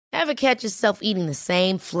Ever catch yourself eating the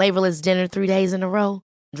same flavorless dinner 3 days in a row?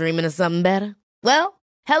 Dreaming of something better? Well,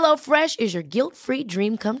 HelloFresh is your guilt-free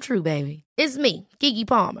dream come true, baby. It's me, Keke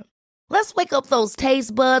Palmer. Let's wake up those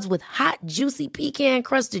taste buds with hot, juicy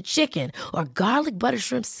pecan-crusted chicken or garlic butter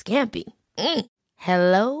shrimp scampi.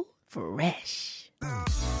 Hello Fresh.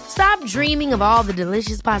 Stop dreaming of all the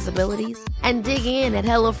delicious possibilities and dig in at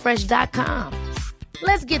HelloFresh.com.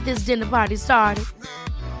 Let's get this dinner party started.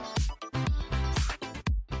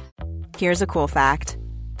 Here's a cool fact.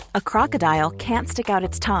 A crocodile can't stick out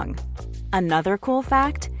its tongue. Another cool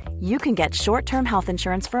fact, you can get short-term health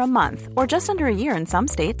insurance for a month or just under a year in some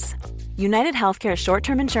states. United Healthcare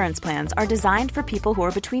short-term insurance plans are designed for people who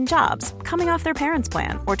are between jobs, coming off their parents'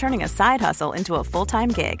 plan, or turning a side hustle into a full-time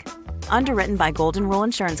gig. Underwritten by Golden Rule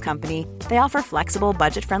Insurance Company, they offer flexible,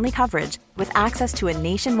 budget-friendly coverage with access to a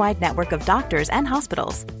nationwide network of doctors and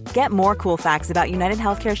hospitals. Get more cool facts about United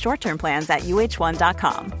Healthcare short-term plans at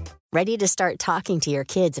uh1.com. Ready to start talking to your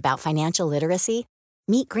kids about financial literacy?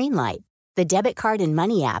 Meet Greenlight, the debit card and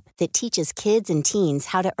money app that teaches kids and teens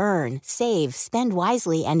how to earn, save, spend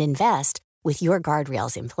wisely, and invest with your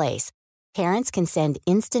guardrails in place. Parents can send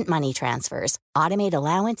instant money transfers, automate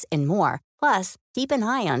allowance, and more. Plus, keep an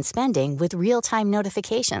eye on spending with real-time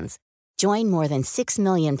notifications. Join more than 6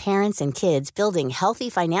 million parents and kids building healthy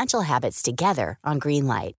financial habits together on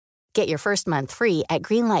Greenlight. Get your first month free at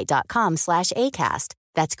greenlight.com/ACAST.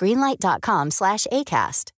 That's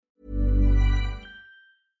greenlight.com/ACAST.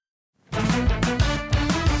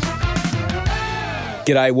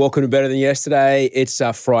 G'day, welcome to Better Than Yesterday. It's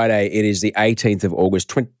Friday. It is the 18th of August,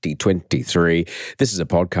 2023. This is a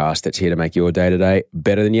podcast that's here to make your day-to-day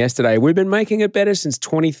better than yesterday. We've been making it better since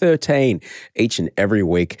 2013, each and every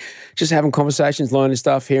week. Just having conversations, learning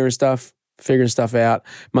stuff, hearing stuff, figuring stuff out.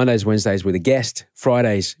 Mondays, Wednesdays with a guest.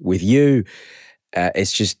 Fridays with you.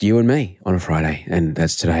 It's just you and me on a Friday, and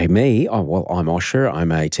that's today. Me, I'm Osher.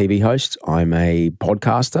 I'm a TV host. I'm a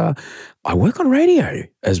podcaster. I work on radio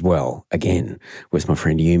as well, again, with my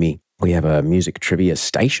friend Yumi. We have a music trivia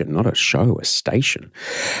station, not a show, a station.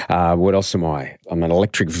 What else am I? I'm an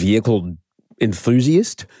electric vehicle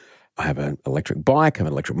enthusiast. I have an electric bike, I have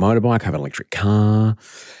an electric motorbike, I have an electric car,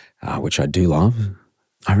 which I do love.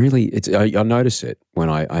 I notice it when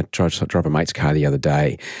I tried to drive a mate's car the other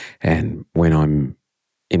day, and when I'm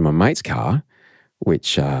in my mate's car,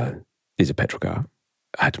 which is a petrol car,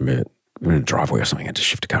 I had to move it. I'm in a driveway or something, I had to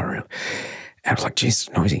shift the car around. And I was like, geez,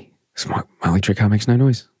 it's noisy. My electric car makes no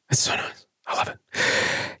noise. It's so nice. I love it.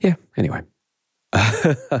 Yeah, anyway.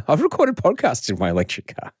 I've recorded podcasts in my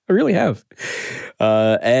electric car. I really have.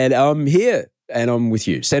 And I'm here. And I'm with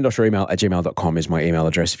you. Send us your email at gmail.com is my email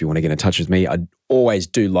address if you want to get in touch with me. I always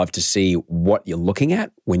do love to see what you're looking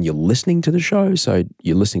at when you're listening to the show. So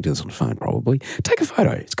you're listening to this on the phone probably. Take a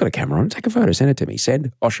photo. It's got a camera on it. Take a photo. Send it to me.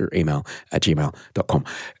 Send Osher email at gmail.com.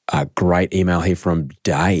 A great email here from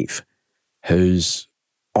Dave, who's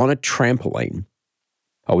on a trampoline.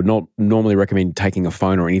 I would not normally recommend taking a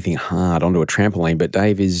phone or anything hard onto a trampoline, but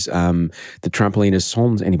Dave is, the trampoline is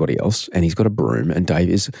sans anybody else, and he's got a broom, and Dave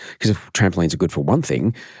is, because if trampolines are good for one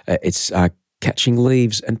thing, it's catching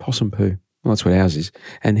leaves and possum poo. Well, that's what ours is.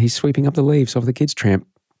 And he's sweeping up the leaves off the kids' tramp.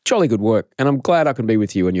 Jolly good work. And I'm glad I can be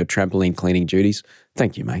with you in your trampoline cleaning duties.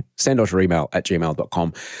 Thank you, mate. Send us your email at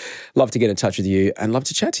gmail.com. Love to get in touch with you and love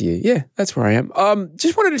to chat to you. Yeah, that's where I am.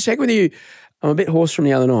 Just wanted to check with you. I'm a bit hoarse from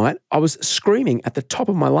the other night. I was screaming at the top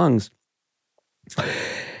of my lungs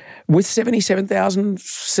with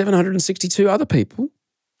 77,762 other people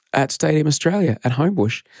at Stadium Australia at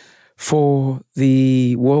Homebush for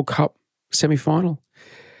the World Cup semi-final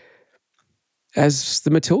as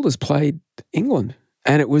the Matildas played England.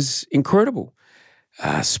 And it was incredible.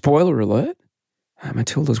 Spoiler alert,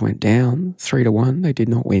 Matildas went down 3-1. They did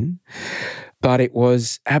not win. But it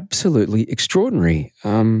was absolutely extraordinary.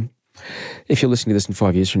 If you're listening to this in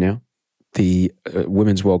 5 years from now, the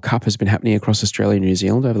Women's World Cup has been happening across Australia and New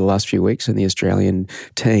Zealand over the last few weeks, and the Australian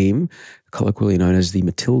team, colloquially known as the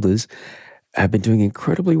Matildas, have been doing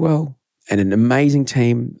incredibly well. And an amazing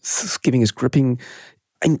team, giving us gripping,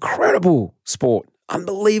 incredible sport,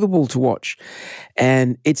 unbelievable to watch.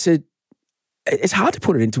 And it's hard to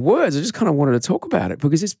put it into words. I just kind of wanted to talk about it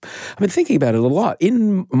because I've been thinking about it a lot.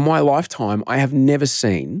 In my lifetime, I have never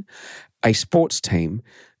seen a sports team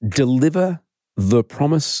deliver the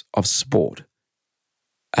promise of sport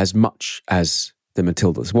as much as the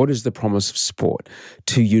Matildas. What is the promise of sport?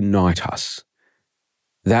 To unite us.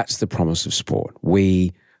 That's the promise of sport.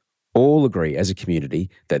 We all agree as a community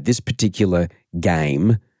that this particular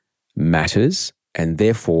game matters, and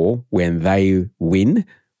therefore when they win,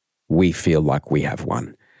 we feel like we have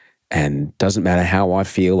won. And doesn't matter how I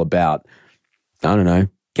feel about, I don't know,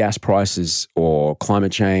 gas prices or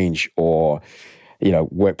climate change or,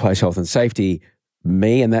 workplace health and safety,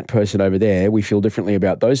 me and that person over there, we feel differently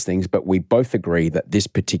about those things, but we both agree that this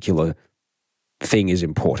particular thing is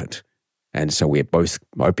important. And so we're both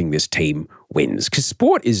hoping this team wins. Because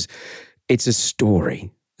sport it's a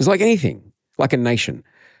story. It's like anything, like a nation.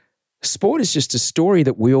 Sport is just a story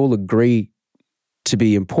that we all agree to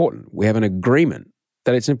be important. We have an agreement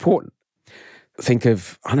that it's important. Think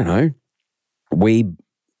of, we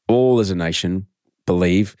all as a nation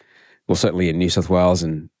believe, well, certainly in New South Wales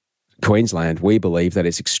and Queensland, we believe that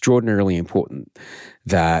it's extraordinarily important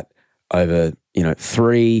that over,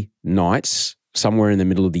 3 nights, somewhere in the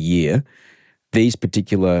middle of the year, these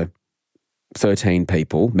particular 13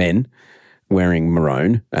 people, men, wearing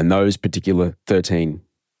maroon, and those particular 13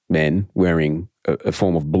 men wearing a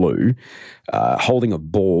form of blue, holding a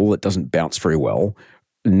ball that doesn't bounce very well,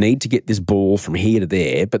 need to get this ball from here to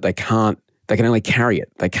there, but they can only carry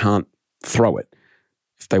it. They can't throw it.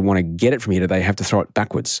 If they want to get it from here, they have to throw it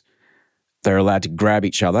backwards. They're allowed to grab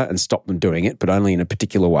each other and stop them doing it, but only in a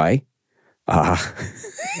particular way.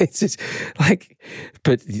 It's just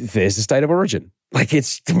but there's the state of origin.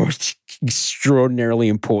 It's the most extraordinarily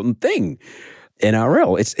important thing.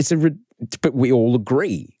 NRL. But we all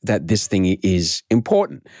agree that this thing is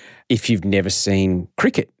important. If you've never seen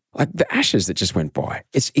cricket, like the Ashes that just went by,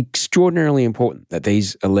 it's extraordinarily important that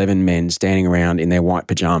these 11 men standing around in their white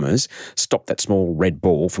pajamas stop that small red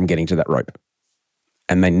ball from getting to that rope.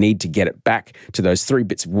 And they need to get it back to those 3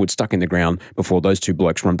 bits of wood stuck in the ground before those 2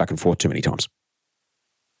 blokes run back and forth too many times.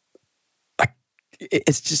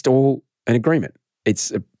 It's just all an agreement.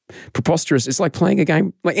 It's preposterous. It's like playing a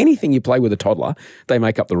game, like anything you play with a toddler, they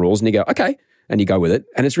make up the rules and you go, okay, and you go with it.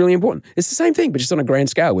 And it's really important. It's the same thing, but just on a grand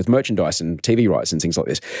scale with merchandise and TV rights and things like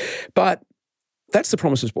this. But that's the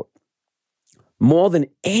promise of sport. More than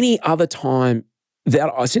any other time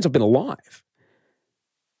since I've been alive,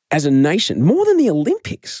 as a nation, more than the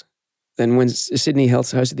Olympics, than when Sydney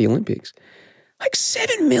hosted the Olympics,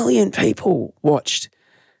 7 million people watched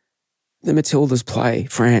the Matildas play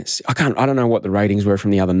France. I don't know what the ratings were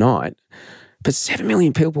from the other night, but 7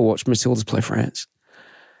 million people watched Matildas play France.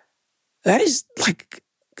 That is like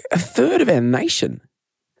a third of our nation.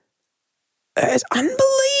 It's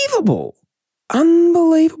unbelievable.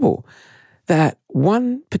 Unbelievable that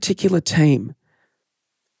one particular team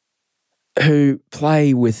who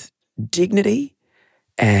play with dignity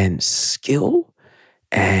and skill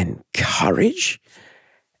and courage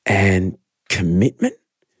and commitment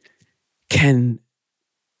can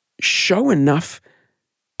show enough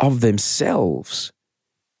of themselves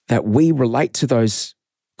that we relate to those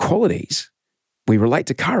qualities. We relate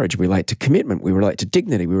to courage, we relate to commitment, we relate to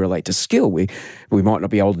dignity, we relate to skill. We might not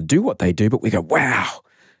be able to do what they do, but we go, wow,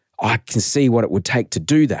 I can see what it would take to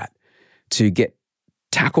do that, to get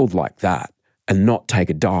tackled like that and not take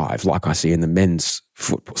a dive like I see in the men's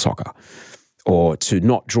football soccer, or to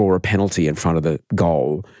not draw a penalty in front of the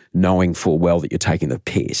goal knowing full well that you're taking the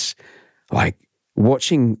piss.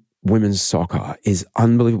 Watching women's soccer is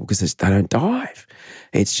unbelievable because they don't dive.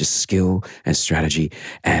 It's just skill and strategy,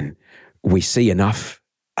 and we see enough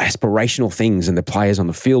aspirational things in the players on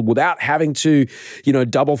the field without having to,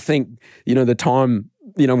 double think, the time,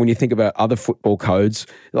 when you think about other football codes,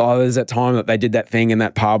 there's that time that they did that thing in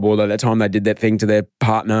that pub, or that time they did that thing to their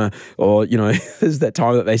partner, or, there's that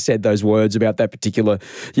time that they said those words about that particular,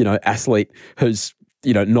 athlete who's,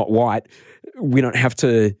 not white. We don't have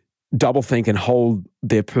to double think and hold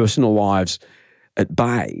their personal lives at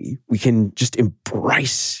bay. We can just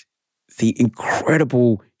embrace the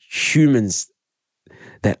incredible humans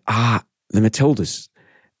that are the Matildas,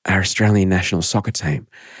 our Australian national soccer team.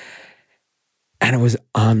 And it was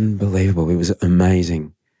unbelievable. It was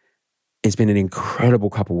amazing. It's been an incredible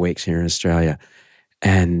couple of weeks here in Australia.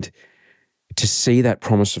 And to see that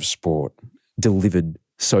promise of sport delivered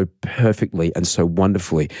so perfectly and so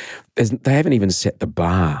wonderfully, they haven't even set the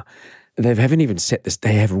bar. They haven't even set this.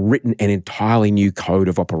 They have written an entirely new code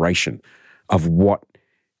of operation of what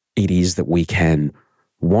it is that we can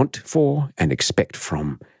want for and expect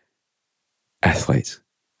from athletes.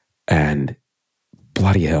 And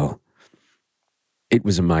bloody hell, it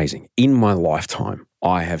was amazing. In my lifetime,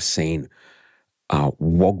 I have seen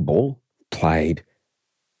wogball played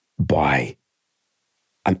by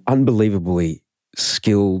an unbelievably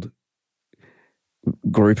skilled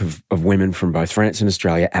group of women from both France and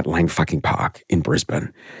Australia at Lang fucking Park in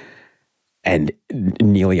Brisbane, and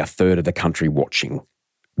nearly a third of the country watching,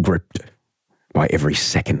 gripped by every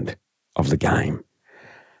second of the game.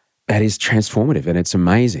 That is transformative and it's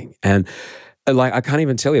amazing. And Like, I can't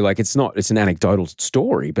even tell you, like, it's an anecdotal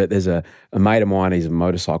story, but there's a mate of mine, he's a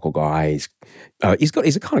motorcycle guy. He's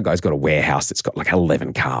the kind of guy who's got a warehouse that's got like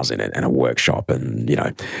 11 cars in it and a workshop, and, you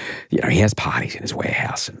know, he has parties in his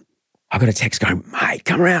warehouse. And I got a text going, mate,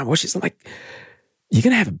 come around, watch this. I'm like, you're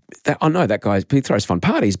going to have I know that guy, he throws fun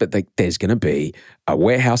parties, but there's going to be a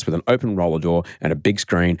warehouse with an open roller door and a big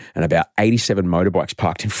screen and about 87 motorbikes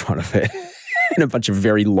parked in front of it. And a bunch of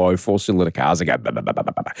very low four-cylinder cars that go bah, bah, bah, bah,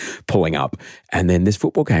 bah, bah, pulling up. And then this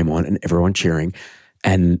football game on and everyone cheering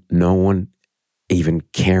and no one even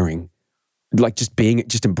caring, like just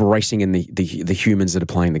embracing in the humans that are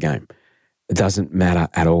playing the game. It doesn't matter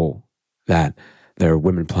at all that there are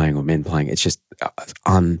women playing or men playing. It's just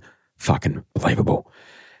unfucking believable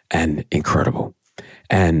and incredible.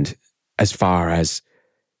 And as far as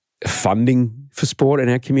funding for sport in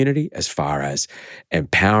our community, as far as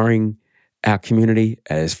empowering our community,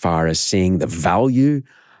 as far as seeing the value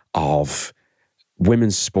of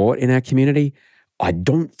women's sport in our community, I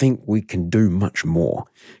don't think we can do much more,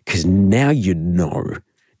 because now you know,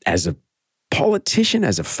 as a politician,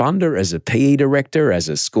 as a funder, as a PE director, as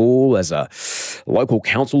a school, as a local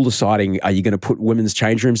council deciding, are you going to put women's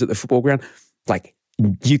change rooms at the football ground? Like,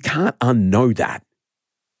 you can't unknow that.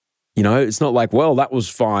 You know, it's not like, well, that was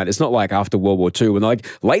fine. It's not like after World War II when they're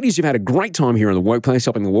like, ladies, you've had a great time here in the workplace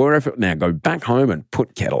helping the war effort. Now go back home and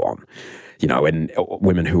put kettle on. You know, and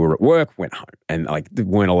women who were at work went home and like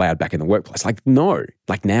weren't allowed back in the workplace. Like, no.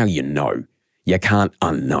 Like, now you know. You can't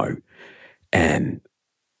unknow. And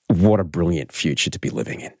what a brilliant future to be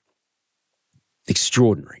living in.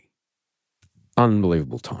 Extraordinary.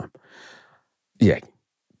 Unbelievable time. Yeah,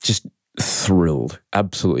 just thrilled.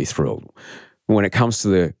 Absolutely thrilled. When it comes to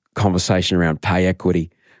the conversation around pay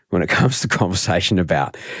equity, when it comes to conversation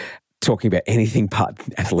about talking about anything but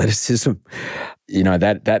athleticism, you know,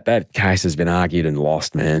 that case has been argued and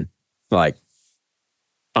lost, man. Like,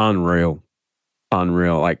 unreal.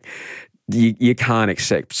 Like, you can't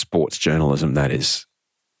accept sports journalism that is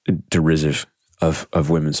derisive of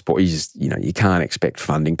women's sport. You can't expect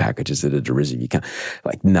funding packages that are derisive. You can't,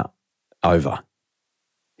 like, no, over.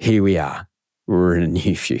 Here we are. We're in a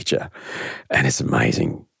new future, and it's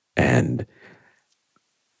amazing. And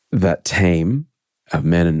that team of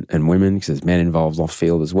men and women, because there's men involved off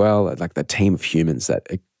field as well, like the team of humans that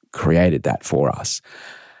created that for us,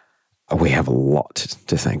 we have a lot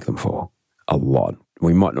to thank them for. A lot.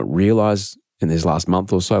 We might not realize in this last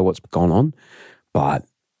month or so what's gone on, but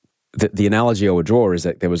the analogy I would draw is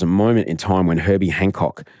that there was a moment in time when Herbie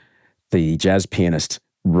Hancock, the jazz pianist,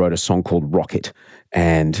 wrote a song called Rocket,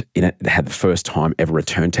 and in it had the first time ever a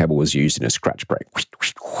turntable was used in a scratch break.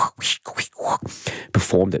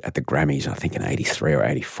 Performed it at the Grammys, I think in 83 or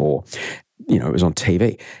 84. You know, it was on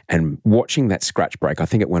TV. And watching that scratch break, I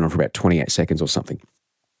think it went on for about 28 seconds or something.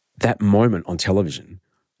 That moment on television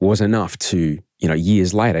was enough to, you know,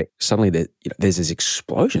 years later, suddenly there's this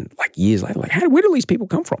explosion, like years later. Like, where do these people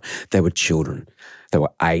come from? They were children. They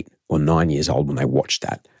were 8 or 9 years old when they watched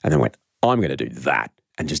that and then went, I'm going to do that,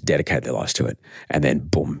 and just dedicate their lives to it. And then,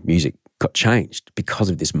 boom, music got changed because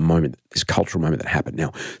of this moment, this cultural moment that happened.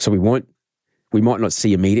 Now, so we might not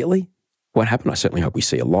see immediately what happened. I certainly hope we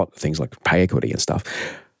see a lot of things like pay equity and stuff.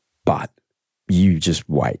 But you just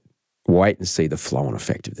wait and see the flow and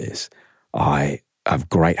effect of this. I have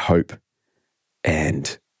great hope.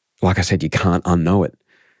 And like I said, you can't unknow it.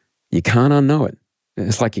 You can't unknow it.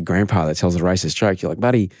 It's like your grandpa that tells a racist joke. You're like,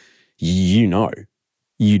 buddy, you know,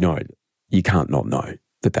 you can't not know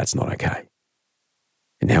that that's not okay.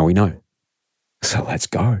 And now we know. So let's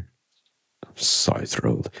go. I'm so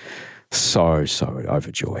thrilled. So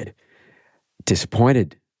overjoyed.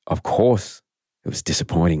 Disappointed, of course. It was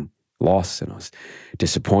disappointing loss, and I was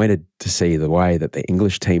disappointed to see the way that the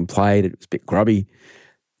English team played. It was a bit grubby.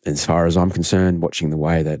 As far as I'm concerned, watching the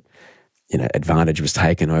way that, you know, advantage was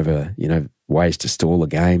taken over, you know, ways to stall a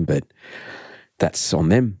game, but that's on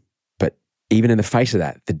them. But even in the face of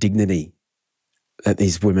that, the dignity that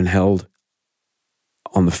these women held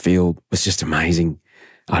on the field was just amazing.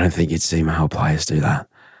 I don't think you'd see male players do that.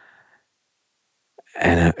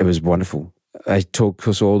 And it was wonderful. They took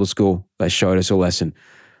us all to school. They showed us a lesson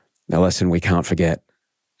we can't forget,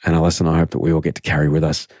 and a lesson I hope that we all get to carry with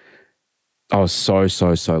us. I was so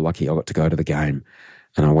lucky I got to go to the game,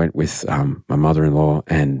 and I went with my mother-in-law,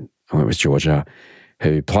 and I went with Georgia,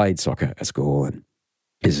 who played soccer at school and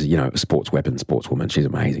is, you know, a sports weapon, sportswoman. She's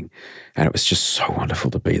amazing. And it was just so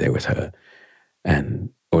wonderful to be there with her.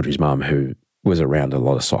 And Audrey's mum, who was around a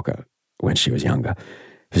lot of soccer when she was younger,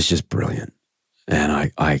 it was just brilliant.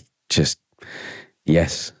 And I just,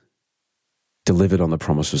 yes, delivered on the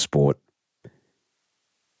promise of sport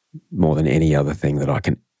more than any other thing that I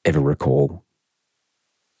can ever recall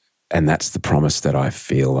And that's the promise that I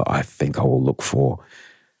think I will look for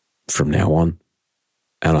from now on.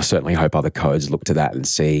 And I certainly hope other codes look to that and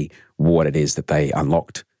see what it is that they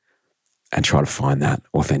unlocked and try to find that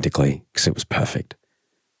authentically, because it was perfect.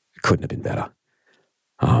 It couldn't have been better.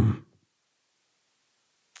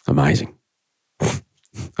 Amazing.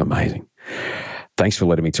 Amazing. Thanks for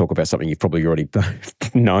letting me talk about something you've probably already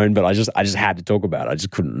known, but I just had to talk about it. I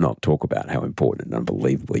just couldn't not talk about how important and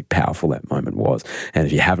unbelievably powerful that moment was. And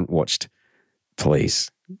if you haven't watched,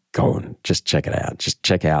 please go and just check it out. Just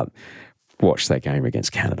watch that game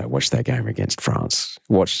against Canada. Watch that game against France.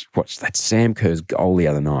 Watch that Sam Kerr's goal the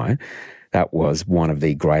other night. That was one of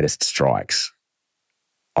the greatest strikes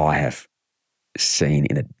I have seen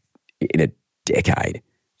in a decade.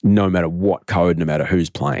 No matter what code, no matter who's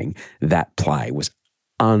playing, that play was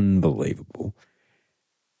unbelievable.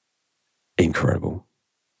 Incredible.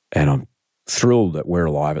 And I'm thrilled that we're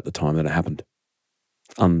alive at the time that it happened.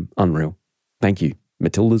 Unreal. Thank you,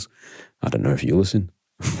 Matildas. I don't know if you listen,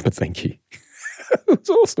 but thank you. It was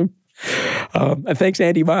awesome. And thanks to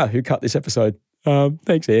Andy Marr, who cut this episode.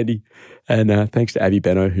 Thanks, Andy. And thanks to Abby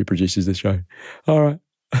Benno, who produces the show. All right.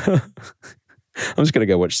 I'm just going to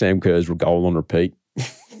go watch Sam Kerr's goal on repeat.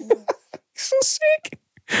 So sick.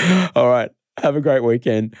 All right. Have a great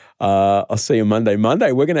weekend. I'll see you Monday.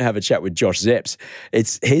 Monday, we're going to have a chat with Josh Zepps.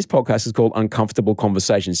 His podcast is called Uncomfortable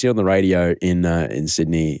Conversations. He's on the radio in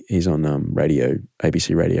Sydney. He's on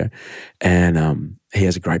ABC Radio. And he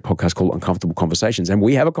has a great podcast called Uncomfortable Conversations. And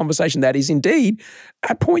we have a conversation that is indeed,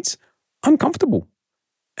 at points, uncomfortable.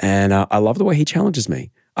 And I love the way he challenges me.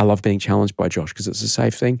 I love being challenged by Josh because it's a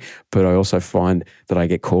safe thing, but I also find that I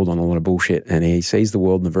get called on a lot of bullshit, and he sees the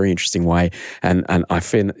world in a very interesting way. And I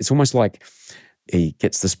feel it's almost like he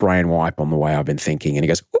gets the spray and wipe on the way I've been thinking, and he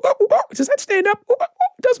goes, does that stand up?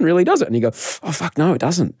 It doesn't really, does it? And you go, oh, fuck, no, it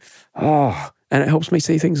doesn't. Oh, and it helps me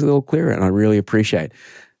see things a little clearer, and I really appreciate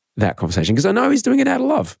that conversation because I know he's doing it out of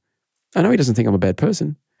love. I know he doesn't think I'm a bad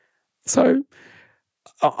person. So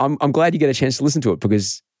I'm glad you get a chance to listen to it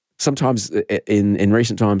because sometimes in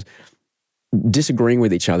recent times, disagreeing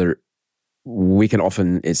with each other, we can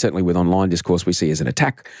often, certainly with online discourse, we see as an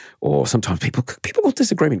attack, or sometimes people call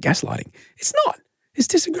disagreement gaslighting. It's not. It's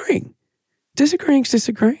disagreeing. Disagreeing's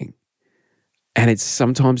disagreeing. And it's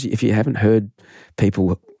sometimes, if you haven't heard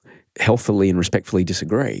people healthily and respectfully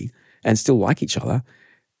disagree and still like each other,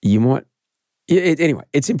 you might, anyway,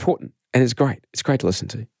 it's important and it's great. It's great to listen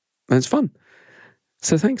to and it's fun.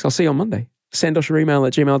 So thanks. I'll see you on Monday. Send us your email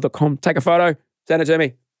at gmail.com. Take a photo. Send it to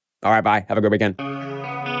me. All right, bye. Have a good weekend.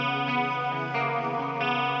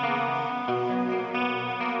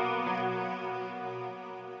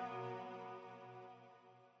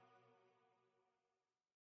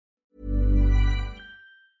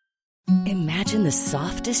 Imagine the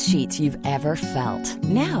softest sheets you've ever felt.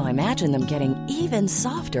 Now imagine them getting even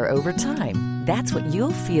softer over time. That's what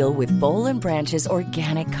you'll feel with Boll & Branch's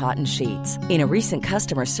organic cotton sheets. In a recent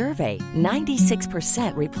customer survey,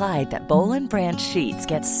 96% replied that Boll & Branch sheets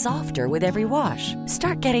get softer with every wash.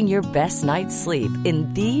 Start getting your best night's sleep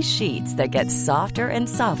in these sheets that get softer and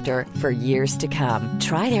softer for years to come.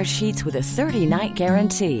 Try their sheets with a 30-night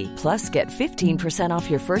guarantee. Plus, get 15% off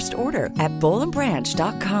your first order at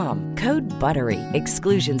bollandbranch.com. Code BUTTERY.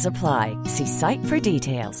 Exclusions apply. See site for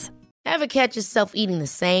details. Ever catch yourself eating the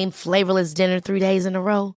same flavorless dinner 3 days in a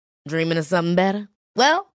row? Dreaming of something better?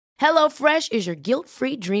 Well, HelloFresh is your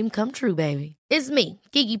guilt-free dream come true, baby. It's me,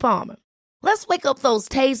 Keke Palmer. Let's wake up those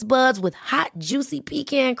taste buds with hot, juicy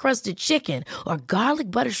pecan-crusted chicken or garlic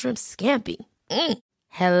butter shrimp scampi.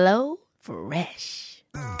 Hello Fresh.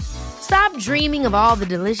 Stop dreaming of all the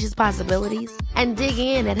delicious possibilities and dig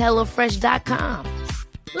in at HelloFresh.com.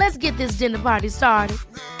 Let's get this dinner party started.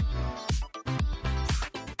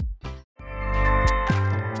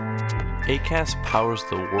 Acast powers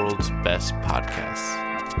the world's best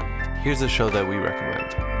podcasts. Here's a show that we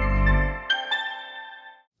recommend.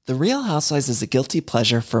 The Real Housewives is a guilty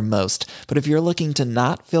pleasure for most, but if you're looking to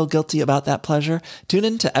not feel guilty about that pleasure, tune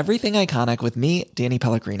in to Everything Iconic with me, Danny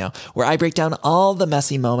Pellegrino, where I break down all the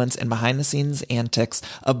messy moments and behind-the-scenes antics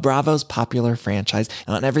of Bravo's popular franchise.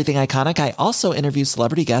 And on Everything Iconic, I also interview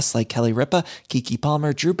celebrity guests like Kelly Ripa, Keke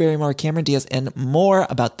Palmer, Drew Barrymore, Cameron Diaz, and more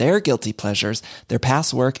about their guilty pleasures, their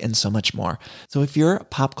past work, and so much more. So if you're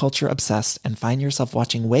pop culture obsessed and find yourself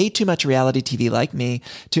watching way too much reality TV like me,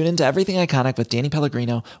 tune in to Everything Iconic with Danny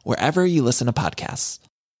Pellegrino, wherever you listen to podcasts.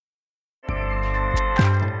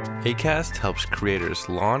 Acast helps creators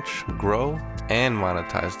launch, grow, and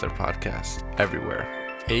monetize their podcasts everywhere.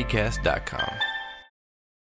 Acast.com.